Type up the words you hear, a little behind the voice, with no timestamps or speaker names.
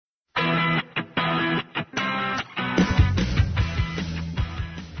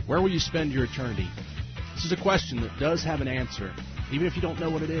Where will you spend your eternity? This is a question that does have an answer, even if you don't know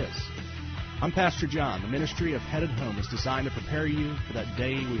what it is. I'm Pastor John. The ministry of Headed Home is designed to prepare you for that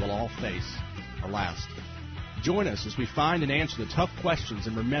day we will all face, our last. Join us as we find and answer the tough questions,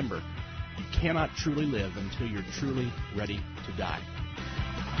 and remember, you cannot truly live until you're truly ready to die.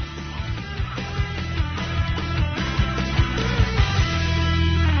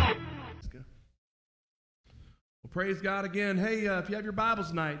 Well, praise God again. Hey, if you have your Bibles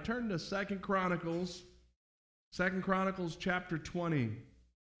tonight, turn to 2 Chronicles chapter 20.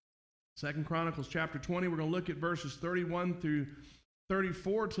 2 Chronicles chapter 20, we're going to look at verses 31 through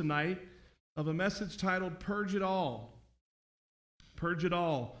 34 tonight of a message titled Purge It All. Purge It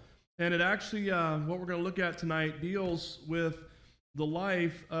All. And it actually, what we're going to look at tonight deals with the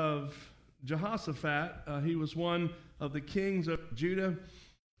life of Jehoshaphat. He was one of the kings of Judah.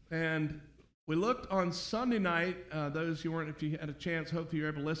 And we looked on Sunday night, those who weren't, if you had a chance, hopefully you were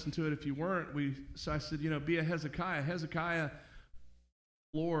able to listen to it. If you weren't, so I said, be a Hezekiah. Hezekiah,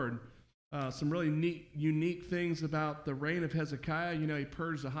 Lord. Some really neat, unique things about the reign of Hezekiah. He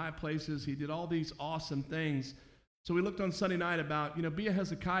purged the high places. He did all these awesome things. So we looked on Sunday night about, be a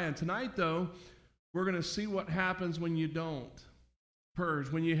Hezekiah. And tonight, though, we're going to see what happens when you don't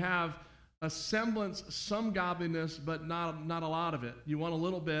purge, when you have a semblance, some godliness, but not a lot of it. You want a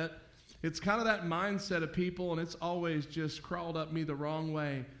little bit. It's kind of that mindset of people, and it's always just crawled up me the wrong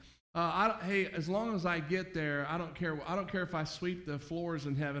way. Hey, as long as I get there, I don't care. I don't care if I sweep the floors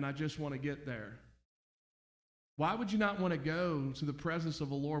in heaven. I just want to get there. Why would you not want to go to the presence of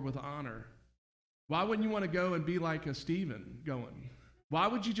the Lord with honor? Why wouldn't you want to go and be like a Stephen going? Why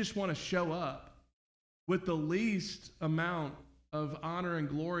would you just want to show up with the least amount of honor and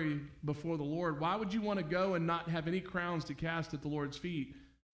glory before the Lord? Why would you want to go and not have any crowns to cast at the Lord's feet?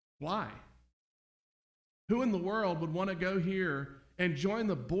 Why? Who in the world would want to go here and join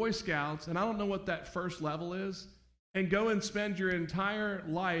the Boy Scouts, and I don't know what that first level is, and go and spend your entire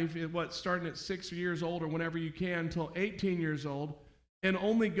life, starting at 6 years old or whenever you can, until 18 years old, and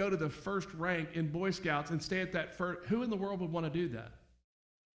only go to the first rank in Boy Scouts and stay at that first? Who in the world would want to do that?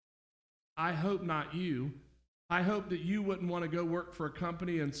 I hope not you. I hope that you wouldn't want to go work for a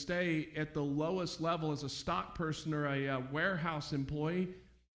company and stay at the lowest level as a stock person or a warehouse employee,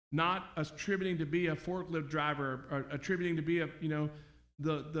 not attributing to be a forklift driver or attributing to be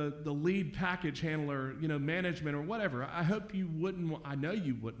the lead package handler, management or whatever. I hope you wouldn't. I know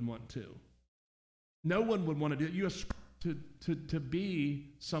you wouldn't want to. No one would want to do it. You aspire to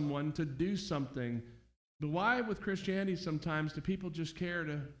be someone, to do something. But why with Christianity sometimes do people just care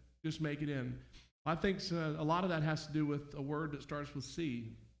to just make it in? I think a lot of that has to do with a word that starts with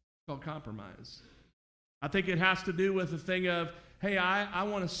C, called compromise. I think it has to do with the thing of, hey, I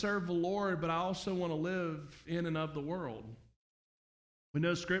want to serve the Lord, but I also want to live in and of the world. We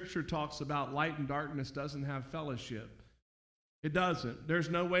know Scripture talks about light and darkness doesn't have fellowship. It doesn't.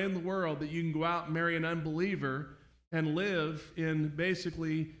 There's no way in the world that you can go out and marry an unbeliever and live in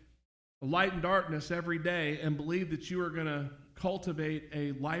basically light and darkness every day and believe that you are going to cultivate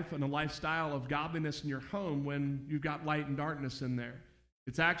a life and a lifestyle of godliness in your home when you've got light and darkness in there.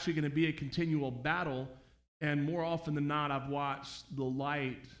 It's actually going to be a continual battle. And more often than not, I've watched the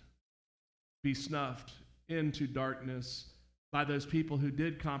light be snuffed into darkness by those people who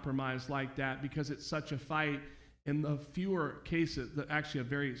did compromise like that, because it's such a fight. In the fewer cases, actually a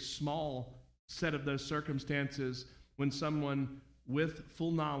very small set of those circumstances, when someone with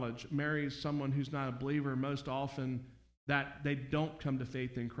full knowledge marries someone who's not a believer, most often that they don't come to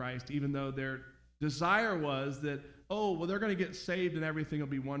faith in Christ, even though their desire was that, they're going to get saved and everything will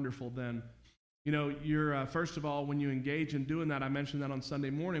be wonderful then. You're, first of all, when you engage in doing that, I mentioned that on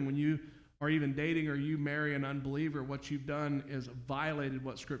Sunday morning, when you are even dating or you marry an unbeliever, what you've done is violated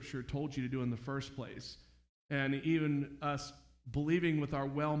what Scripture told you to do in the first place. And even us believing with our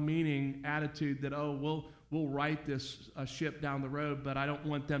well-meaning attitude that, we'll right this ship down the road, but I don't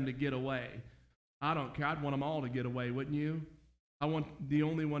want them to get away. I don't care. I'd want them all to get away, wouldn't you? I want the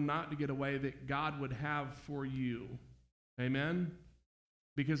only one not to get away that God would have for you. Amen?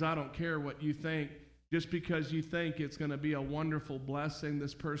 Because I don't care what you think. Just because you think it's going to be a wonderful blessing,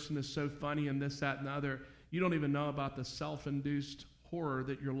 this person is so funny and this, that, and the other, you don't even know about the self-induced horror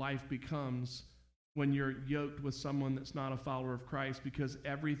that your life becomes when you're yoked with someone that's not a follower of Christ, because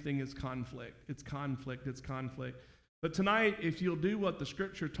everything is conflict. It's conflict. It's conflict. But tonight, if you'll do what the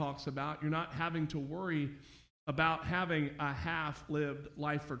Scripture talks about, you're not having to worry about having a half-lived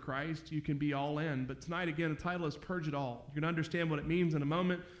life for Christ. You can be all in. But tonight, again, the title is Purge It All. You're going to understand what it means in a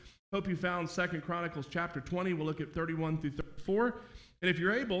moment. Hope you found 2 Chronicles chapter 20. We'll look at 31 through 34. And if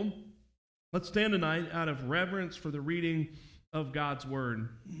you're able, let's stand tonight out of reverence for the reading of God's word.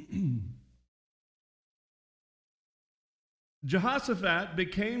 Jehoshaphat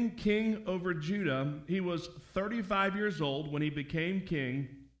became king over Judah. He was 35 years old when he became king,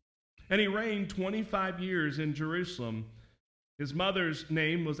 and he reigned 25 years in Jerusalem. His mother's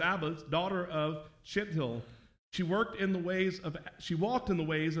name was Abba, daughter of Shithil. She walked in the ways of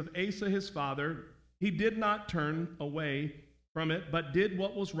Asa his father. He did not turn away from it, but did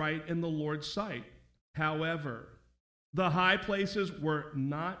what was right in the Lord's sight. However, the high places were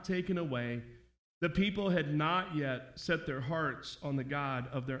not taken away. The people had not yet set their hearts on the God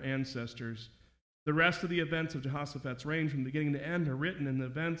of their ancestors. The rest of the events of Jehoshaphat's reign from beginning to end are written in the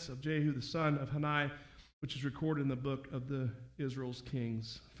events of Jehu the son of Hanani, which is recorded in the book of the Israel's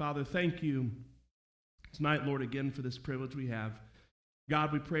kings. Father, thank you tonight, Lord, again for this privilege we have.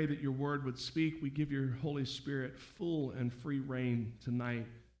 God, we pray that your word would speak. We give your Holy Spirit full and free reign tonight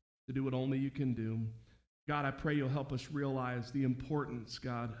to do what only you can do. God, I pray you'll help us realize the importance,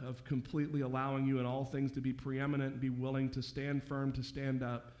 God, of completely allowing you in all things to be preeminent and be willing to stand firm, to stand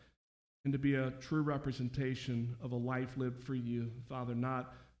up, and to be a true representation of a life lived for you. Father,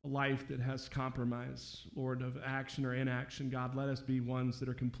 not a life that has compromise, Lord, of action or inaction. God, let us be ones that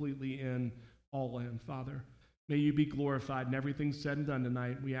are completely in, all in, Father. May you be glorified in everything said and done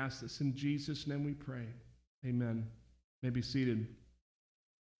tonight. We ask this in Jesus' name we pray. Amen. You may be seated.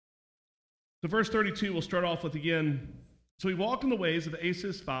 So verse 32, we'll start off with again. So he walked in the ways of Asa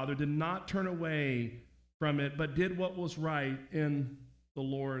his father, did not turn away from it, but did what was right in the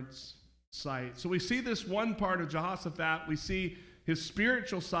Lord's sight. So we see this one part of Jehoshaphat. We see his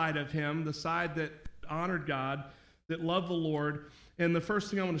spiritual side of him, the side that honored God, that loved the Lord. And the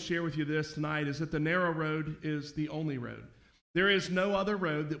first thing I want to share with you this tonight is that the narrow road is the only road. There is no other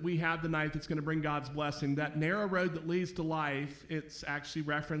road that we have tonight that's going to bring God's blessing. That narrow road that leads to life, it's actually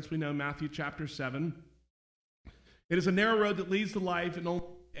referenced, we know, Matthew chapter 7. It is a narrow road that leads to life, and only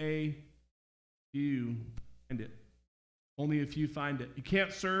a few find it. Only a few find it. You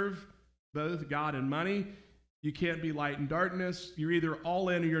can't serve both God and money. You can't be light and darkness. You're either all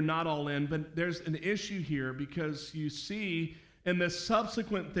in or you're not all in. But there's an issue here because you see in this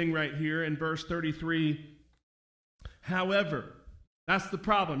subsequent thing right here in verse 33, however, that's the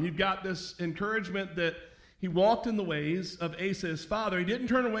problem. You've got this encouragement that he walked in the ways of Asa his father. He didn't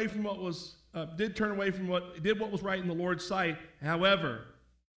turn away from what was, did what was right in the Lord's sight. However,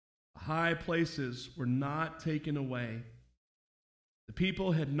 the high places were not taken away. The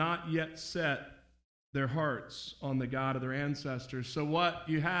people had not yet set their hearts on the God of their ancestors. So what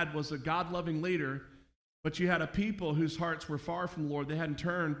you had was a God-loving leader, but you had a people whose hearts were far from the Lord. They hadn't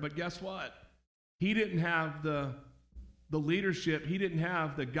turned, but guess what? He didn't have the leadership. He didn't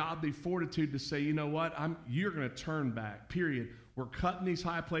have the godly fortitude to say, you know what, you're going to turn back, period. We're cutting these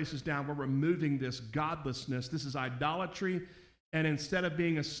high places down. We're removing this godlessness. This is idolatry. And instead of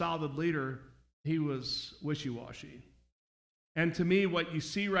being a solid leader, he was wishy-washy. And to me, what you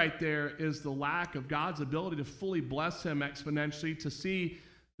see right there is the lack of God's ability to fully bless him exponentially, to see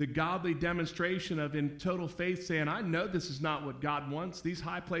the godly demonstration of in total faith saying, I know this is not what God wants. These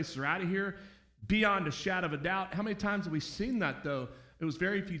high places are out of here beyond a shadow of a doubt. How many times have we seen that, though? It was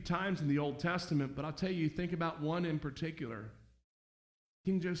very few times in the Old Testament, but I'll tell you, think about one in particular,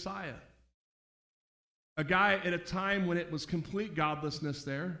 King Josiah. A guy at a time when it was complete godlessness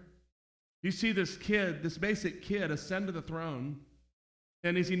there. You see this kid, this basic kid, ascend to the throne,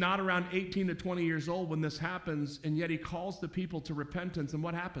 and is he not around 18 to 20 years old when this happens, and yet he calls the people to repentance, and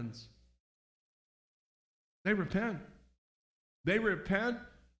what happens? They repent. They repent.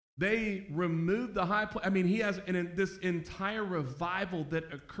 They remove the high place. I mean, he has this entire revival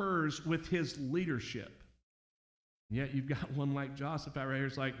that occurs with his leadership. And yet you've got one like Jehoshaphat right here.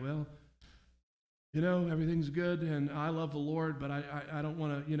 It's like, well, you know, everything's good, and I love the Lord, but I don't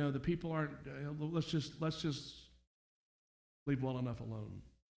want to, you know, the people aren't, let's just leave well enough alone.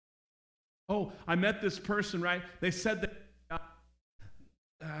 Oh, I met this person, right? They said that,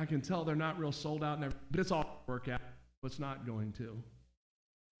 I can tell they're not real sold out, but it's all work out. It's not going to.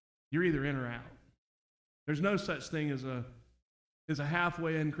 You're either in or out. There's no such thing as a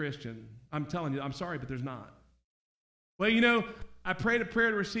halfway in Christian. I'm telling you, I'm sorry, but there's not. Well, you know, I prayed a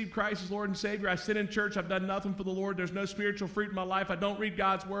prayer to receive Christ as Lord and Savior. I sit in church. I've done nothing for the Lord. There's no spiritual fruit in my life. I don't read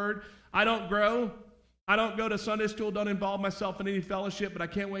God's word. I don't grow. I don't go to Sunday school. Don't involve myself in any fellowship, but I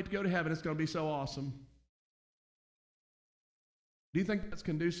can't wait to go to heaven. It's going to be so awesome. Do you think that's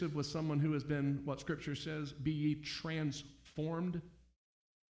conducive with someone who has been, what Scripture says, be ye transformed?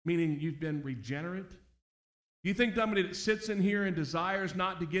 Meaning you've been regenerate? Do you think somebody that sits in here and desires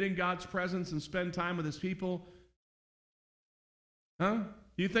not to get in God's presence and spend time with his people, do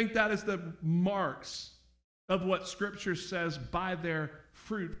you think that is the marks of what Scripture says, by their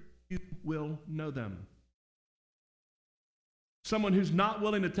fruit you will know them. Someone who's not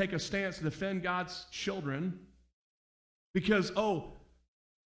willing to take a stance to defend God's children because,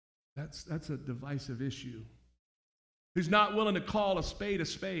 that's a divisive issue. Who's not willing to call a spade a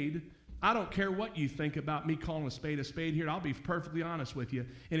spade. I don't care what you think about me calling a spade here. I'll be perfectly honest with you.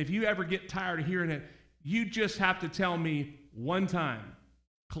 And if you ever get tired of hearing it, you just have to tell me one time,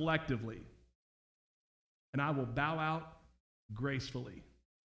 collectively. And I will bow out gracefully.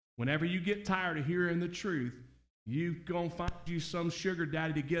 Whenever you get tired of hearing the truth, you go and find you some sugar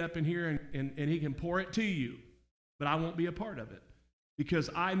daddy to get up in here and he can pour it to you. But I won't be a part of it. Because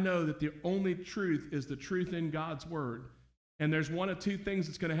I know that the only truth is the truth in God's word. And there's one of two things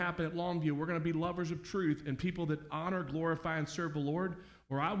that's going to happen at Longview. We're going to be lovers of truth and people that honor, glorify, and serve the Lord,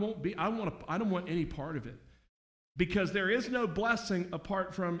 or I don't want any part of it. Because there is no blessing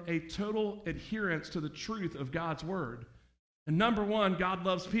apart from a total adherence to the truth of God's word. And number one, God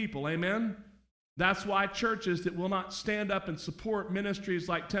loves people, amen? That's why churches that will not stand up and support ministries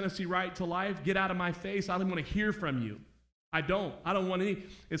like Tennessee Right to Life, get out of my face, I don't want to hear from you. I don't want any.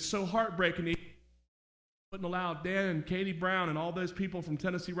 It's so heartbreaking. Wouldn't allow Dan and Katie Brown and all those people from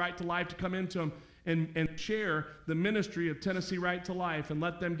Tennessee Right to Life to come into them and share the ministry of Tennessee Right to Life and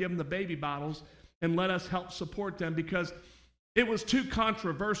let them give them the baby bottles and let us help support them because it was too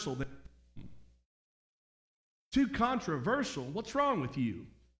controversial. Too controversial? What's wrong with you?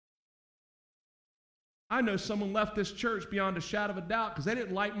 I know someone left this church beyond a shadow of a doubt because they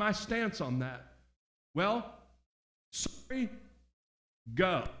didn't like my stance on that. Well, sorry,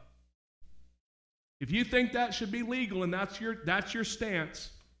 go. If you think that should be legal and that's your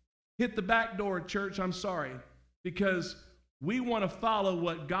stance, hit the back door, church. I'm sorry. Because we want to follow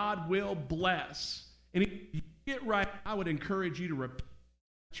what God will bless. And if you get right, I would encourage you to repent.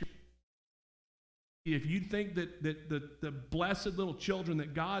 If you think that the blessed little children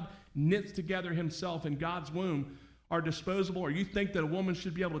that God knits together himself in God's womb are disposable, or you think that a woman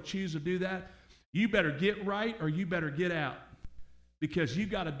should be able to choose to do that, you better get right or you better get out. Because you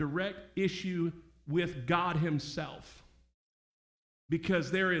got a direct issue with God himself. Because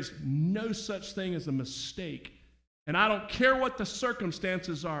there is no such thing as a mistake. And I don't care what the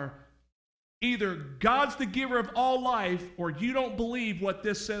circumstances are. Either God's the giver of all life or you don't believe what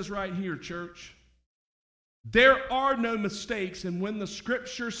this says right here, church. There are no mistakes. And when the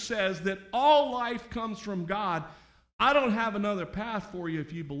scripture says that all life comes from God, I don't have another path for you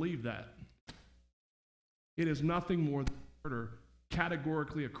if you believe that. It is nothing more than murder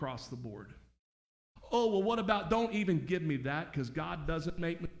categorically across the board. Oh, well, what about, don't even give me that because God doesn't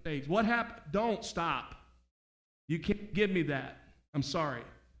make mistakes. What happened? Don't stop. You can't give me that. I'm sorry.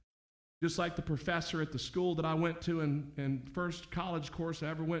 Just like the professor at the school that I went to in first college course I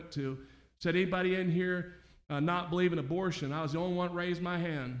ever went to said, anybody in here not believe in abortion? I was the only one that raised my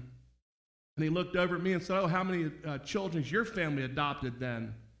hand. And he looked over at me and said, oh, how many children's your family adopted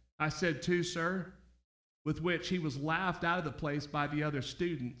then? I said, 2, sir. With which he was laughed out of the place by the other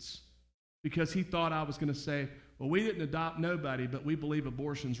students because he thought I was going to say, well, we didn't adopt nobody, but we believe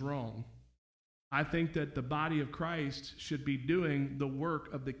abortion's wrong. I think that the body of Christ should be doing the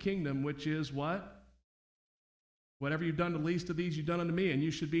work of the kingdom, which is what? Whatever you've done to least of these, you've done unto me. And you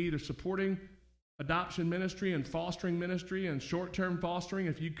should be either supporting adoption ministry and fostering ministry and short-term fostering.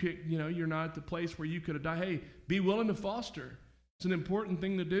 If you could, you're not at the place where you could adopt, hey, be willing to foster. It's an important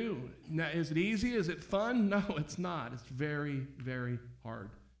thing to do. Now, is it easy? Is it fun? No, it's not. It's very, very hard.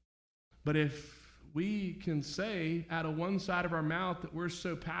 But if we can say out of one side of our mouth that we're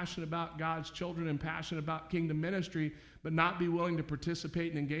so passionate about God's children and passionate about kingdom ministry, but not be willing to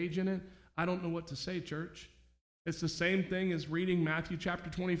participate and engage in it, I don't know what to say, church. It's the same thing as reading Matthew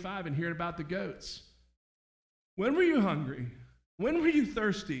chapter 25 and hearing about the goats. When were you hungry? When were you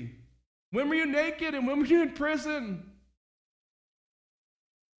thirsty? When were you naked and when were you in prison?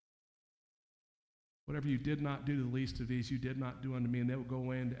 Whatever you did not do to the least of these, you did not do unto me, and they will go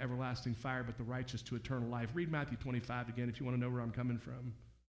away into everlasting fire, but the righteous to eternal life. Read Matthew 25 again if you want to know where I'm coming from.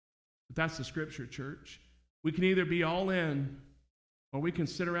 But that's the scripture, church. We can either be all in, or we can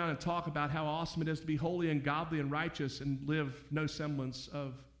sit around and talk about how awesome it is to be holy and godly and righteous and live no semblance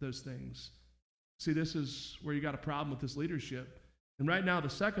of those things. See, this is where you got a problem with this leadership. And right now, the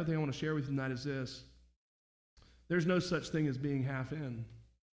second thing I want to share with you tonight is this. There's no such thing as being half in.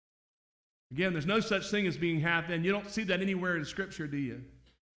 Again, there's no such thing as being half in. You don't see that anywhere in Scripture, do you?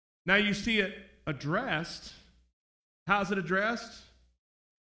 Now you see it addressed. How's it addressed?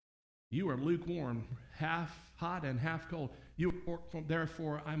 You are lukewarm, half hot and half cold.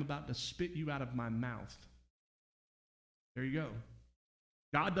 Therefore, I'm about to spit you out of my mouth. There you go.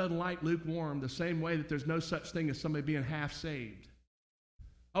 God doesn't like lukewarm the same way that there's no such thing as somebody being half saved.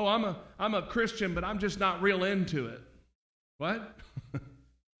 Oh, I'm a Christian, but I'm just not real into it. What?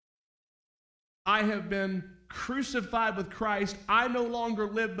 I have been crucified with Christ. I no longer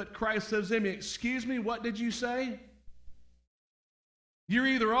live, but Christ lives in me. Excuse me, what did you say? You're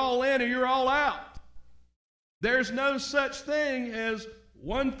either all in or you're all out. There's no such thing as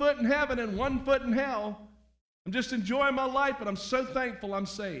one foot in heaven and one foot in hell. I'm just enjoying my life, but I'm so thankful I'm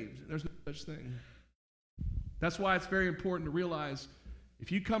saved. There's no such thing. That's why it's very important to realize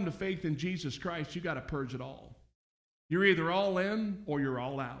if you come to faith in Jesus Christ, you got to purge it all. You're either all in or you're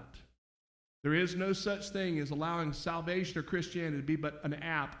all out. There is no such thing as allowing salvation or Christianity to be but an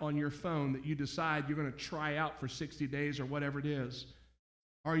app on your phone that you decide you're going to try out for 60 days or whatever it is.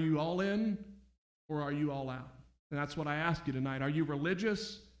 Are you all in or are you all out? And that's what I ask you tonight. Are you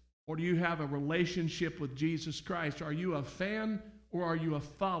religious or do you have a relationship with Jesus Christ? Are you a fan or are you a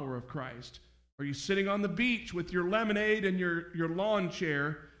follower of Christ? Are you sitting on the beach with your lemonade and your lawn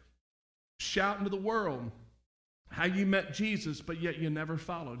chair shouting to the world how you met Jesus, but yet you never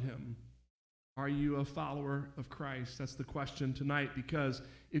followed him? Are you a follower of Christ? That's the question tonight, because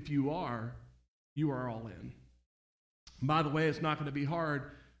if you are all in. By the way, it's not going to be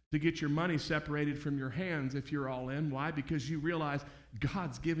hard to get your money separated from your hands if you're all in. Why? Because you realize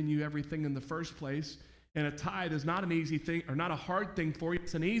God's given you everything in the first place. And a tithe is not an easy thing or not a hard thing for you.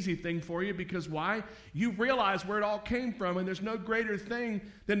 It's an easy thing for you because why? You realize where it all came from, and there's no greater thing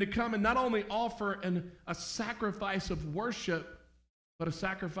than to come and not only offer a sacrifice of worship, but a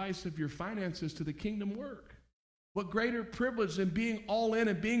sacrifice of your finances to the kingdom work. What greater privilege than being all in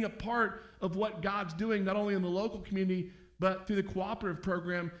and being a part of what God's doing, not only in the local community, but through the cooperative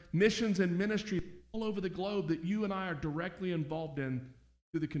program, missions and ministry all over the globe that you and I are directly involved in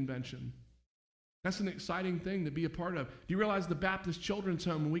through the convention. That's an exciting thing to be a part of. Do you realize the Baptist Children's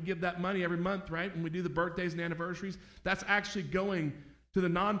Home, when we give that money every month, right, when we do the birthdays and anniversaries, that's actually going to the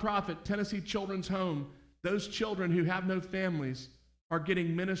nonprofit Tennessee Children's Home. Those children who have no families are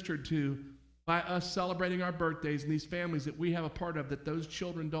getting ministered to by us celebrating our birthdays, and these families that we have a part of that those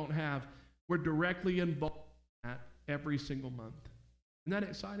children don't have. We're directly involved in that every single month. Isn't that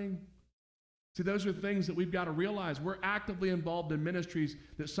exciting? See, those are things that we've got to realize. We're actively involved in ministries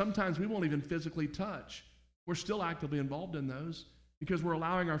that sometimes we won't even physically touch. We're still actively involved in those because we're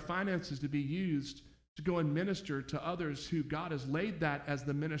allowing our finances to be used to go and minister to others who God has laid that as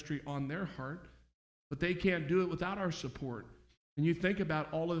the ministry on their heart, but they can't do it without our support. And you think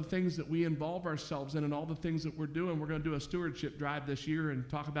about all of the things that we involve ourselves in and all the things that we're doing. We're going to do a stewardship drive this year and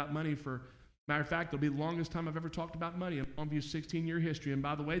talk about money for, matter of fact, it'll be the longest time I've ever talked about money in Longview's 16-year history. And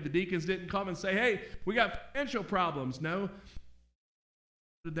by the way, the deacons didn't come and say, hey, we got financial problems. No.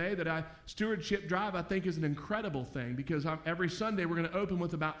 Today, stewardship drive, I think, is an incredible thing because every Sunday we're going to open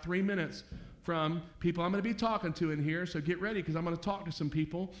with about 3 minutes from people I'm going to be talking to in here. So get ready because I'm going to talk to some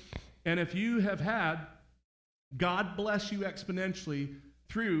people. And if you have had God bless you exponentially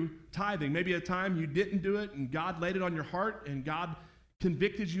through tithing, maybe a time you didn't do it and God laid it on your heart and God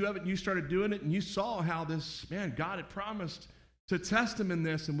convicted you of it and you started doing it and you saw how this, man, God had promised to test him in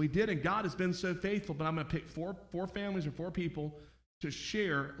this and we did, and God has been so faithful. But I'm going to pick four families or 4 people to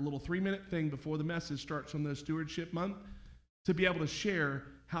share a little 3-minute thing before the message starts on the stewardship month to be able to share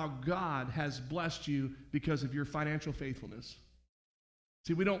how God has blessed you because of your financial faithfulness.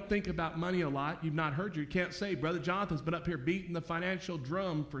 See, we don't think about money a lot. You've not heard. You can't say, Brother Jonathan's been up here beating the financial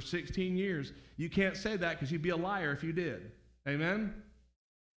drum for 16 years. You can't say that because you'd be a liar if you did. Amen?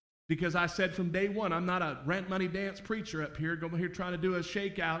 Because I said from day one, I'm not a rent money dance preacher up here, going here trying to do a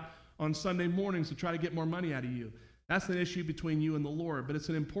shakeout on Sunday mornings to try to get more money out of you. That's an issue between you and the Lord, but it's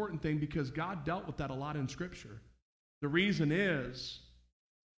an important thing because God dealt with that a lot in Scripture. The reason is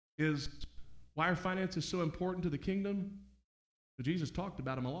why are finances so important to the kingdom? But Jesus talked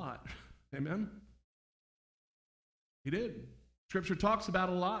about them a lot. Amen? He did. Scripture talks about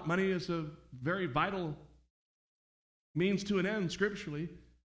it a lot. Money is a very vital means to an end scripturally.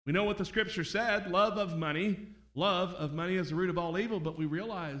 We know what the Scripture said, love of money is the root of all evil, but we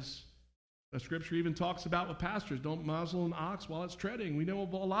realize the Scripture even talks about with pastors, don't muzzle an ox while it's treading. We know a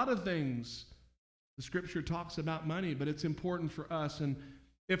lot of things. The Scripture talks about money, but it's important for us. And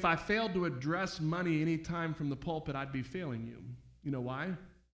if I failed to address money any time from the pulpit, I'd be failing you. You know why?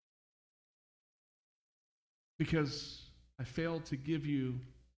 Because I failed to give you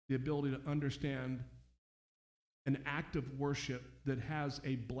the ability to understand an act of worship that has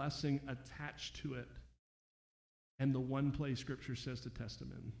a blessing attached to it, and the one place Scripture says to test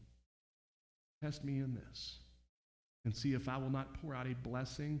him in. Test me in this, and see if I will not pour out a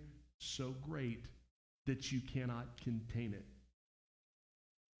blessing so great that you cannot contain it.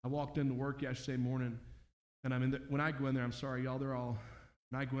 I walked into work yesterday morning, and when I go in there, I'm sorry, y'all,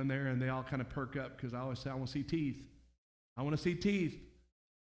 when I go in there and they all kind of perk up because I always say, I want to see teeth. I want to see teeth.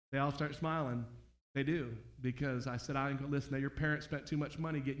 They all start smiling. They do, because I said, listen, your parents spent too much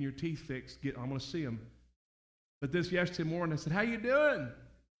money getting your teeth fixed. I want to see them. But this yesterday morning, I said, how you doing?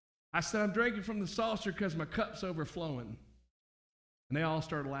 I said, I'm drinking from the saucer because my cup's overflowing. And they all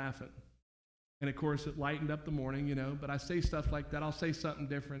started laughing. And, of course, it lightened up the morning, but I say stuff like that. I'll say something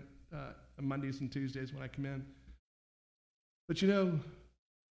different on Mondays and Tuesdays when I come in. But,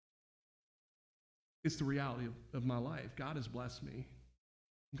 it's the reality of my life. God has blessed me.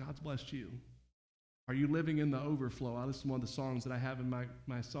 God's blessed you. Are you living in the overflow? I listen to one of the songs that I have in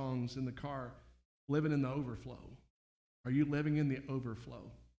my songs in the car, living in the overflow. Are you living in the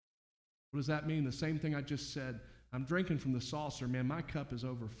overflow? What does that mean? The same thing I just said. I'm drinking from the saucer. Man, my cup is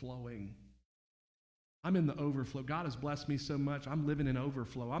overflowing. I'm in the overflow. God has blessed me so much. I'm living in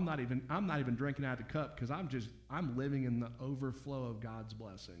overflow. I'm not even drinking out of the cup because I'm living in the overflow of God's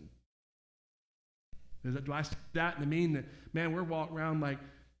blessing. Do I say that to mean that, man, we're walking around like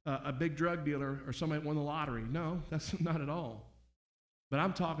a big drug dealer or somebody that won the lottery? No, that's not at all. But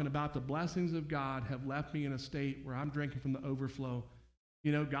I'm talking about the blessings of God have left me in a state where I'm drinking from the overflow.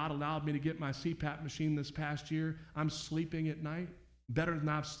 God allowed me to get my CPAP machine this past year. I'm sleeping at night better than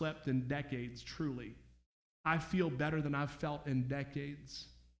I've slept in decades, truly. I feel better than I've felt in decades.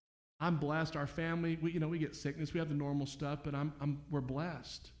 I'm blessed. Our family, we get sickness. We have the normal stuff, but we're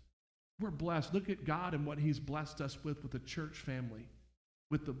blessed. We're blessed. Look at God and what he's blessed us with the church family,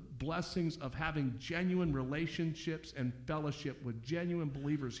 with the blessings of having genuine relationships and fellowship with genuine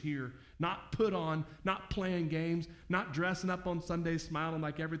believers here, not put on, not playing games, not dressing up on Sundays smiling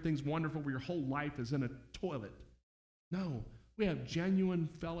like everything's wonderful where your whole life is in a toilet. No, we have genuine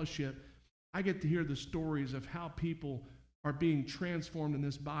fellowship. I get to hear the stories of how people are being transformed in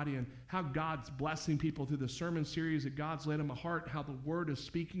this body and how God's blessing people through the sermon series that God's laid on my heart, how the word is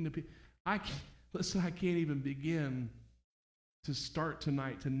speaking to people. I can't even begin to start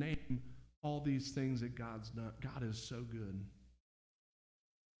tonight to name all these things that God's done. God is so good.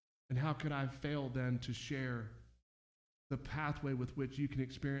 And how could I fail then to share the pathway with which you can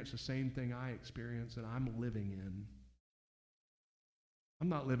experience the same thing I experience and I'm living in? I'm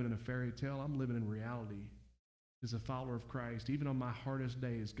not living in a fairy tale. I'm living in reality as a follower of Christ. Even on my hardest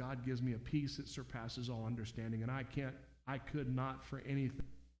days, God gives me a peace that surpasses all understanding, and I could not for anything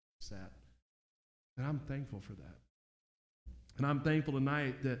that. And I'm thankful for that. And I'm thankful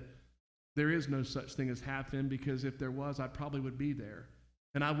tonight that there is no such thing as half-in, because if there was, I probably would be there.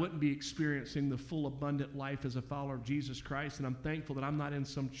 And I wouldn't be experiencing the full abundant life as a follower of Jesus Christ. And I'm thankful that I'm not in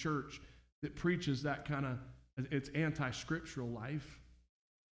some church that preaches that kind of, it's anti-scriptural life.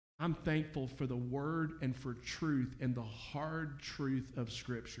 I'm thankful for the word and for truth and the hard truth of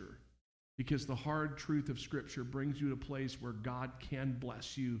Scripture, because the hard truth of Scripture brings you to a place where God can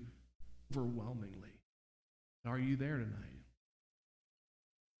bless you overwhelmingly. Are you there tonight?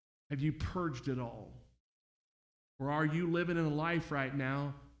 Have you purged it all? Or are you living in a life right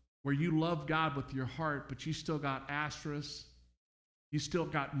now where you love God with your heart, but you still got asterisks, you still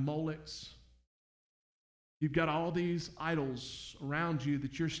got Molochs, you've got all these idols around you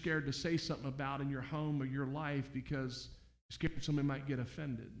that you're scared to say something about in your home or your life because you're scared somebody might get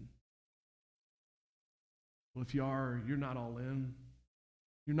offended? Well, if you are, you're not all in.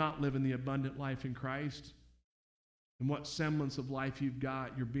 You're not living the abundant life in Christ. And what semblance of life you've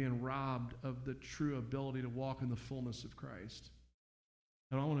got, you're being robbed of the true ability to walk in the fullness of Christ.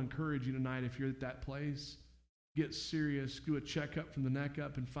 And I want to encourage you tonight, if you're at that place, get serious, do a checkup from the neck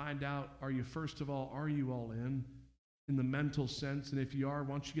up and find out, are you all in the mental sense? And if you are,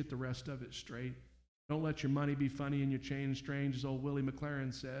 why don't you get the rest of it straight? Don't let your money be funny and your change strange, as old Willie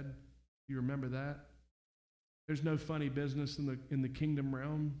McLaren said. You remember that? There's no funny business in the kingdom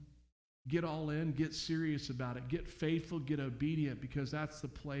realm. Get all in, get serious about it, get faithful, get obedient, because that's the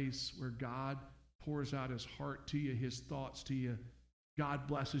place where God pours out his heart to you, his thoughts to you. God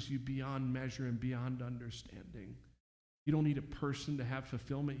blesses you beyond measure and beyond understanding. You don't need a person to have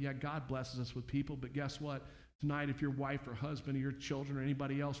fulfillment. Yeah, God blesses us with people, but guess what? Tonight, if your wife or husband or your children or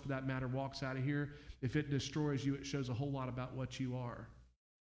anybody else for that matter walks out of here, if it destroys you, it shows a whole lot about what you are.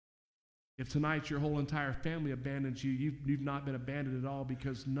 If tonight your whole entire family abandons you, you've not been abandoned at all,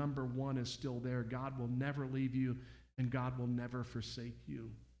 because number one is still there. God will never leave you, and God will never forsake you.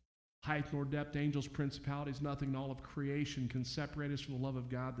 Height nor depth, angels, principalities, nothing in all of creation can separate us from the love of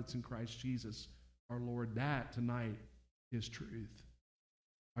God that's in Christ Jesus, our Lord. That tonight is truth.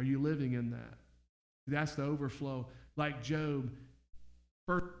 Are you living in that? That's the overflow. Like Job,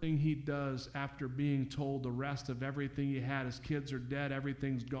 first thing he does after being told the rest of everything he had, his kids are dead,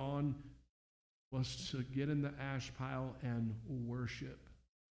 everything's gone, was to get in the ash pile and worship.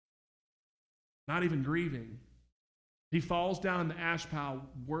 Not even grieving. He falls down in the ash pile,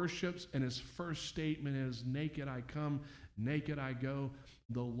 worships, and his first statement is, naked I come, naked I go.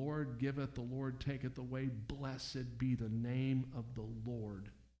 The Lord giveth, the Lord taketh away. Blessed be the name of the Lord.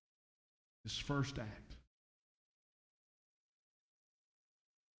 His first act.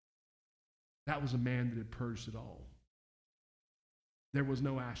 That was a man that had purged it all. There was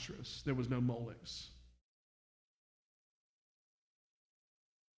no Asherahs. There was no Molochs.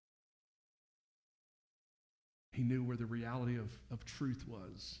 He knew where the reality of truth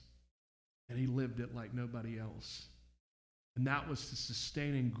was, and he lived it like nobody else. And that was the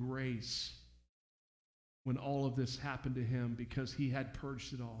sustaining grace when all of this happened to him, because he had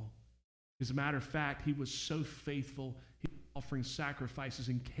purged it all. As a matter of fact, he was so faithful, he was offering sacrifices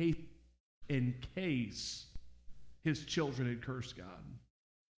in case his children had cursed God,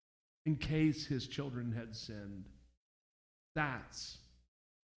 in case his children had sinned. That's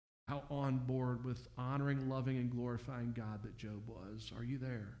how on board with honoring, loving, and glorifying God that Job was. Are you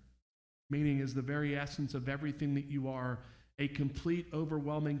there? Meaning is the very essence of everything that you are, a complete,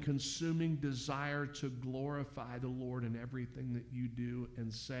 overwhelming, consuming desire to glorify the Lord in everything that you do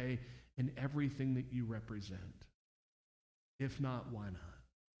and say, and everything that you represent. If not, why not?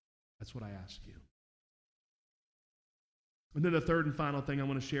 That's what I ask you. And then the third and final thing I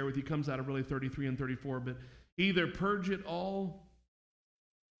want to share with you comes out of really 33 and 34, but either purge it all.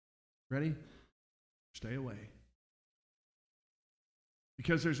 Ready? Stay away.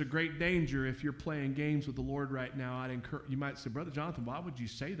 Because there's a great danger if you're playing games with the Lord right now. I'd encourage, you might say, Brother Jonathan, why would you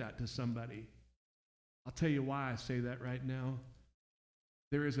say that to somebody? I'll tell you why I say that right now.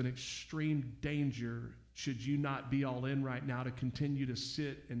 There is an extreme danger, should you not be all in right now, to continue to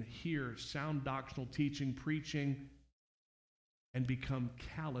sit and hear sound doctrinal teaching, preaching, and become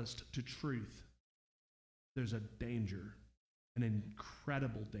calloused to truth. There's a danger, an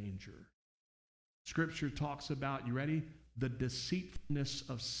incredible danger. Scripture talks about, you ready? The deceitfulness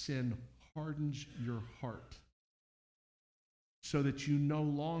of sin hardens your heart so that you no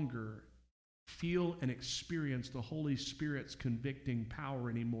longer feel and experience the Holy Spirit's convicting power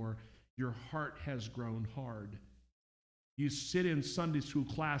anymore. Your heart has grown hard. You sit in Sunday school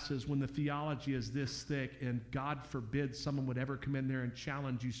classes when the theology is this thick, and God forbid someone would ever come in there and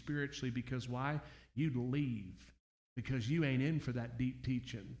challenge you spiritually, because why? You'd leave, because you ain't in for that deep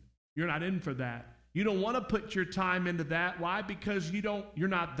teaching. You're not in for that. You don't want to put your time into that. Why? Because you're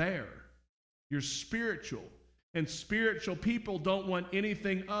not there. You're spiritual. And spiritual people don't want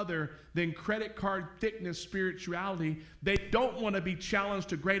anything other than credit card thickness spirituality. They don't want to be challenged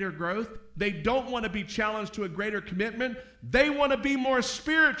to greater growth. They don't want to be challenged to a greater commitment. They want to be more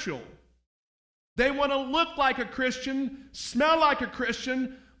spiritual. They want to look like a Christian, smell like a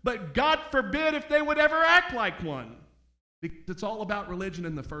Christian, but God forbid if they would ever act like one. Because it's all about religion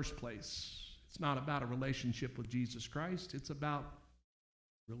in the first place. It's not about a relationship with Jesus Christ. It's about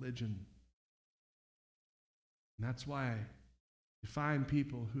religion. And that's why you find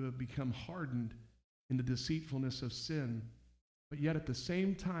people who have become hardened in the deceitfulness of sin, but yet at the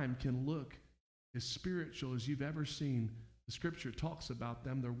same time can look as spiritual as you've ever seen. The Scripture talks about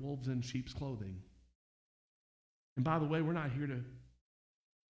them. They're wolves in sheep's clothing. And by the way, we're not here to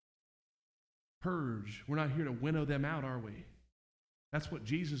purge. We're not here to winnow them out, are we? That's what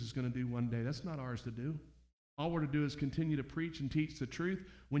Jesus is going to do one day. That's not ours to do. All we're to do is continue to preach and teach the truth.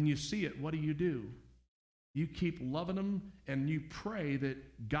 When you see it, what do? You keep loving them, and you pray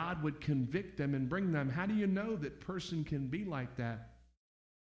that God would convict them and bring them. How do you know that person can be like that?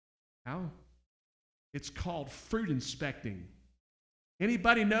 How? It's called fruit inspecting.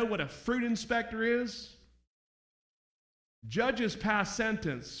 Anybody know what a fruit inspector is? Judges pass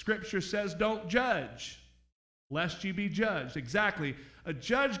sentence. Scripture says don't judge, lest you be judged. Exactly. A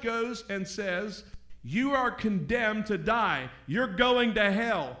judge goes and says, you are condemned to die. You're going to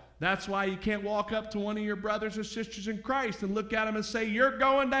hell. That's why you can't walk up to one of your brothers or sisters in Christ and look at them and say, you're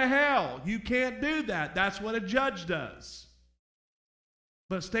going to hell. You can't do that. That's what a judge does.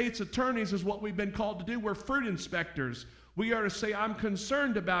 But state's attorneys is what we've been called to do. We're fruit inspectors. We are to say, I'm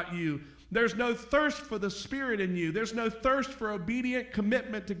concerned about you. There's no thirst for the Spirit in you. There's no thirst for obedient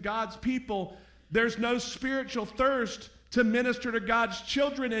commitment to God's people. There's no spiritual thirst to minister to God's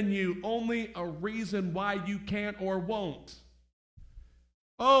children in you. Only a reason why you can't or won't.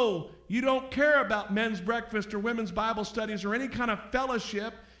 Oh, you don't care about men's breakfast or women's Bible studies or any kind of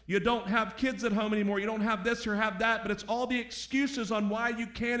fellowship. You don't have kids at home anymore. You don't have this or have that, but it's all the excuses on why you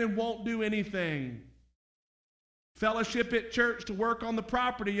can and won't do anything. fellowship at church, to work on the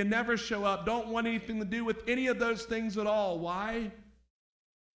property. You never show up. Don't want anything to do with any of those things at all. Why?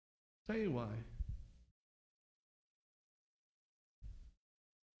 I'll tell you why.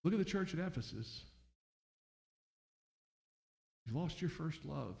 Look at the church at Ephesus. You've lost your first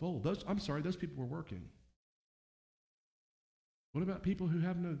love. Oh, those people were working. What about people who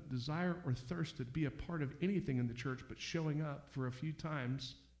have no desire or thirst to be a part of anything in the church but showing up for a few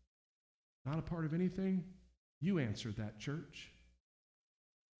times, not a part of anything? You answer that, church.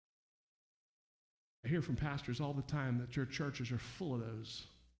 I hear from pastors all the time that your churches are full of those.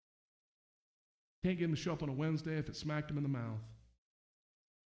 Can't get them to show up on a Wednesday if it smacked them in the mouth.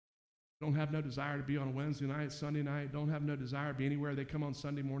 Don't have no desire to be on a Wednesday night, Sunday night. Don't have no desire to be anywhere. They come on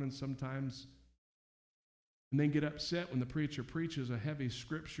Sunday morning sometimes and then get upset when the preacher preaches a heavy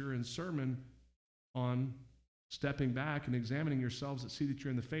scripture and sermon on stepping back and examining yourselves that see that you're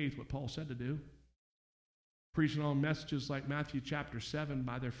in the faith, what Paul said to do. Preaching on messages like Matthew chapter 7,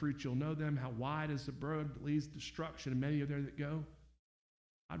 by their fruits you'll know them, how wide is the road that leads to destruction, and many are there that go.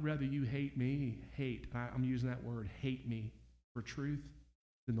 I'd rather you hate me, I'm using that word, hate me for truth,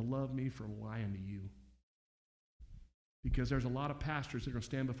 than to love me for lying to you. Because there's a lot of pastors that are going to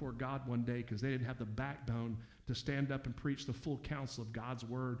stand before God one day because they didn't have the backbone to stand up and preach the full counsel of God's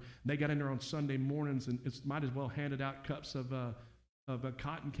word. They got in there on Sunday mornings and might as well handed out cups of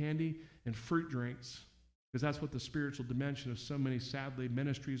cotton candy and fruit drinks, because that's what the spiritual dimension of so many, sadly,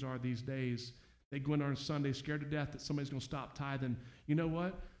 ministries are these days. They go in there on Sunday scared to death that somebody's going to stop tithing. You know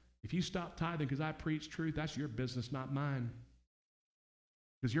what? If you stop tithing because I preach truth, that's your business, not mine.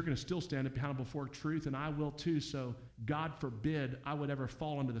 Because you're going to still stand accountable for truth, and I will too. So God forbid I would ever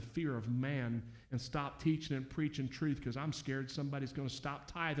fall into the fear of man and stop teaching and preaching truth because I'm scared somebody's going to stop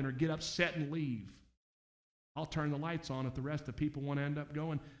tithing or get upset and leave. I'll turn the lights on if the rest of the people want to end up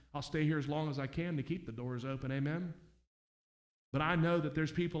going. I'll stay here as long as I can to keep the doors open. Amen? But I know that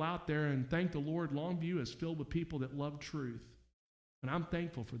there's people out there, and thank the Lord, Longview is filled with people that love truth. And I'm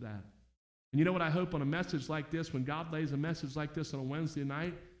thankful for that. And you know what I hope on a message like this, when God lays a message like this on a Wednesday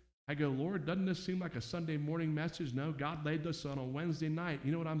night, I go, Lord, doesn't this seem like a Sunday morning message? No, God laid this on a Wednesday night.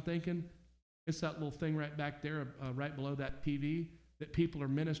 You know what I'm thinking? It's that little thing right back there, right below that TV, that people are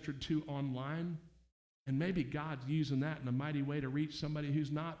ministered to online. And maybe God's using that in a mighty way to reach somebody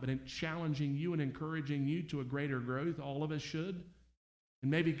who's not, but in challenging you and encouraging you to a greater growth. All of us should.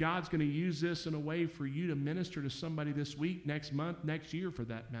 And maybe God's going to use this in a way for you to minister to somebody this week, next month, next year for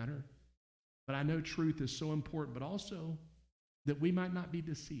that matter. But I know truth is so important, but also that we might not be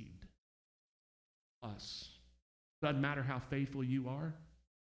deceived. Us. Doesn't matter how faithful you are.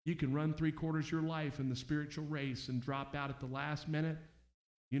 You can run 3/4 of your life in the spiritual race and drop out at the last minute.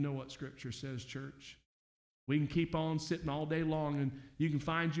 You know what Scripture says, church. We can keep on sitting all day long, and you can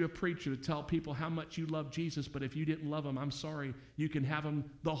find you a preacher to tell people how much you love Jesus, but if you didn't love him, I'm sorry. You can have them,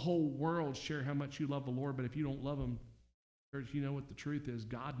 the whole world, share how much you love the Lord, but if you don't love him, church, you know what the truth is.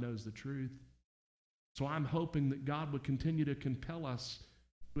 God knows the truth. So I'm hoping that God would continue to compel us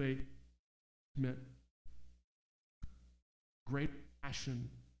to a great passion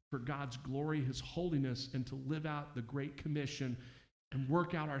for God's glory, his holiness, and to live out the Great Commission and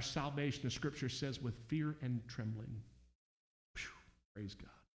work out our salvation, as Scripture says, with fear and trembling. Whew, praise God.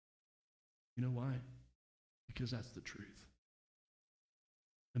 You know why? Because that's the truth.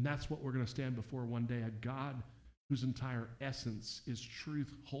 And that's what we're going to stand before one day, a God whose entire essence is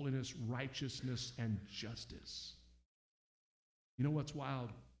truth, holiness, righteousness, and justice. You know what's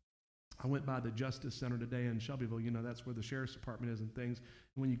wild? I went by the Justice Center today in Shelbyville. You know, that's where the sheriff's department is and things.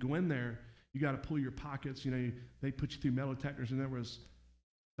 And when you go in there, you got to pull your pockets. You know, they put you through metal detectors, and there was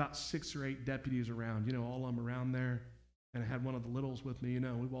about 6 or 8 deputies around, you know, all of them around there. And I had one of the littles with me, you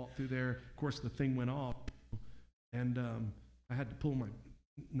know. We walked through there. Of course, the thing went off. And I had to pull my,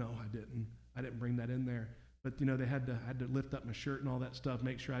 no, I didn't. I didn't bring that in there. But, you know, they had to lift up my shirt and all that stuff,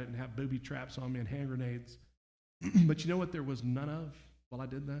 make sure I didn't have booby traps on me and hand grenades. But you know what there was none of while I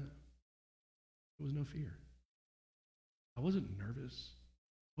did that? There was no fear. I wasn't nervous.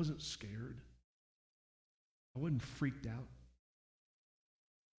 I wasn't scared. I wasn't freaked out.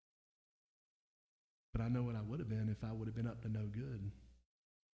 But I know what I would have been if I would have been up to no good.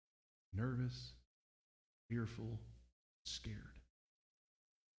 Nervous, fearful, scared.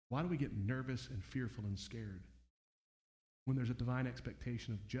 Why do we get nervous and fearful and scared? When there's a divine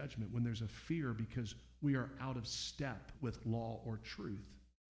expectation of judgment, when there's a fear because we are out of step with law or truth.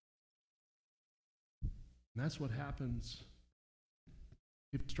 And that's what happens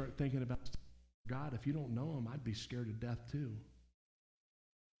if you start thinking about God. If you don't know him, I'd be scared to death too.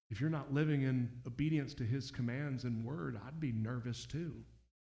 If you're not living in obedience to his commands and word, I'd be nervous too.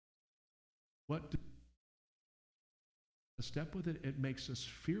 What step with it, it makes us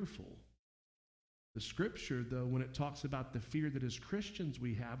fearful. The Scripture, though, when it talks about the fear that as Christians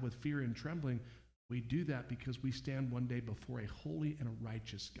we have with fear and trembling, we do that because we stand one day before a holy and a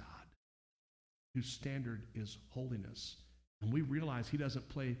righteous God whose standard is holiness. And we realize he doesn't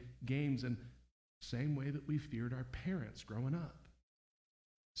play games in the same way that we feared our parents growing up.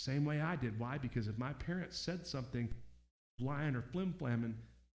 Same way I did. Why? Because if my parents said something lying or flim-flamming,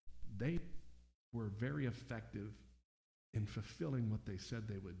 they were very effective in fulfilling what they said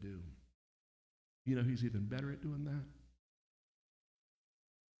they would do. You know who's even better at doing that?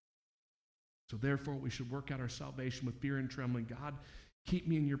 So therefore, we should work out our salvation with fear and trembling. God, keep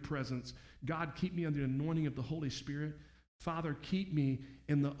me in your presence. God, keep me under the anointing of the Holy Spirit. Father, keep me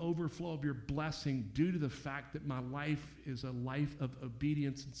in the overflow of your blessing due to the fact that my life is a life of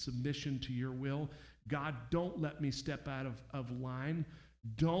obedience and submission to your will. God, don't let me step out of line.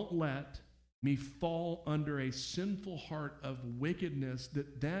 Don't let me fall under a sinful heart of wickedness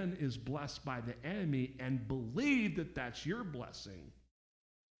that then is blessed by the enemy and believe that that's your blessing.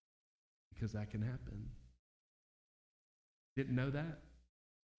 Because that can happen. Didn't know that?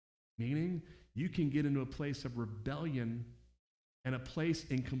 Meaning, you can get into a place of rebellion and a place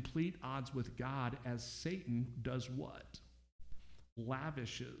in complete odds with God as Satan does what?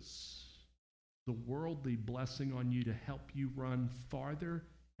 Lavishes the worldly blessing on you to help you run farther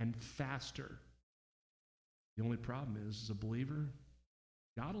and faster. The only problem is, as a believer,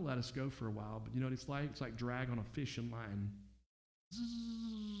 God will let us go for a while, but you know what it's like? It's like drag on a fishing line.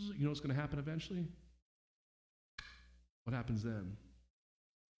 Zzz, you know what's going to happen eventually? What happens then?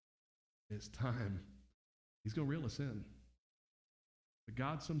 It's time. He's going to reel us in. But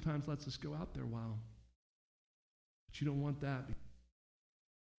God sometimes lets us go out there a while. But you don't want that.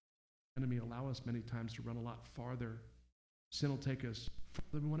 The enemy allow us many times to run a lot farther. Sin will take us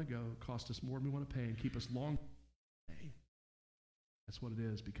further than we want to go, cost us more than we want to pay, and keep us long. That's what it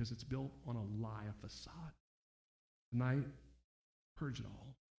is, because it's built on a lie, a facade. Tonight, purge it all.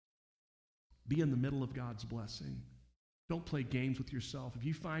 Be in the middle of God's blessing. Don't play games with yourself. If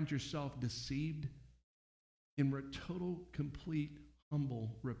you find yourself deceived, in total, complete,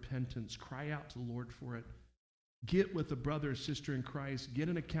 humble repentance, cry out to the Lord for it. Get with a brother or sister in Christ. Get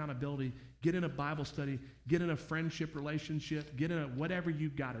in accountability. Get in a Bible study. Get in a friendship relationship. Get in a whatever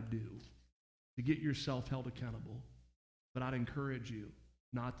you've got to do to get yourself held accountable. But I'd encourage you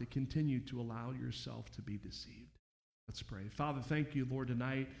not to continue to allow yourself to be deceived. Let's pray. Father, thank you, Lord,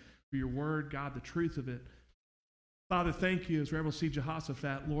 tonight for your word, God, the truth of it. Father, thank you as we're able to see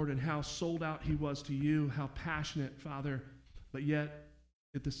Jehoshaphat, Lord, and how sold out he was to you, how passionate, Father, but yet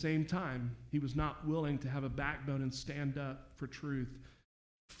at the same time, he was not willing to have a backbone and stand up for truth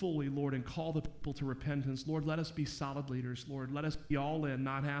fully, Lord, and call the people to repentance. Lord, let us be solid leaders, Lord. Let us be all in,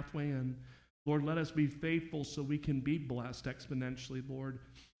 not halfway in. Lord, let us be faithful so we can be blessed exponentially, Lord.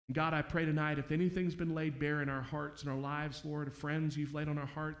 God, I pray tonight, if anything's been laid bare in our hearts and our lives, Lord, friends you've laid on our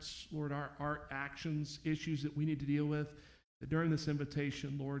hearts, Lord, our actions, issues that we need to deal with, that during this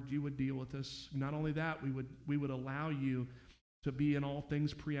invitation, Lord, you would deal with us. Not only that, we would allow you to be in all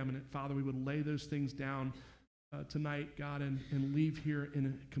things preeminent. Father, we would lay those things down tonight, God, and leave here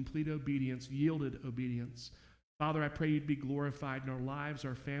in complete obedience, yielded obedience. Father, I pray you'd be glorified in our lives,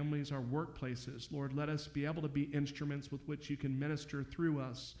 our families, our workplaces. Lord, let us be able to be instruments with which you can minister through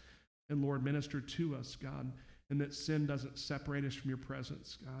us. And Lord, minister to us, God, and that sin doesn't separate us from your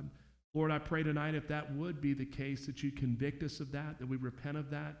presence, God. Lord, I pray tonight if that would be the case, that you convict us of that we repent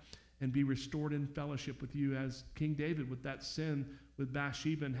of that, and be restored in fellowship with you as King David with that sin with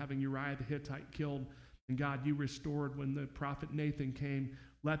Bathsheba and having Uriah the Hittite killed. And God, you restored when the prophet Nathan came.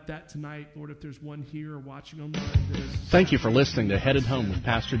 Let that tonight, Lord, if there's one here or watching online that is... Thank you for listening to Headed Home with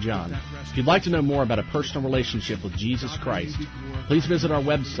Pastor John. If you'd like to know more about a personal relationship with Jesus Christ, please visit our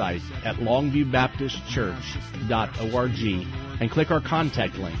website at longviewbaptistchurch.org and click our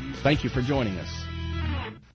contact link. Thank you for joining us.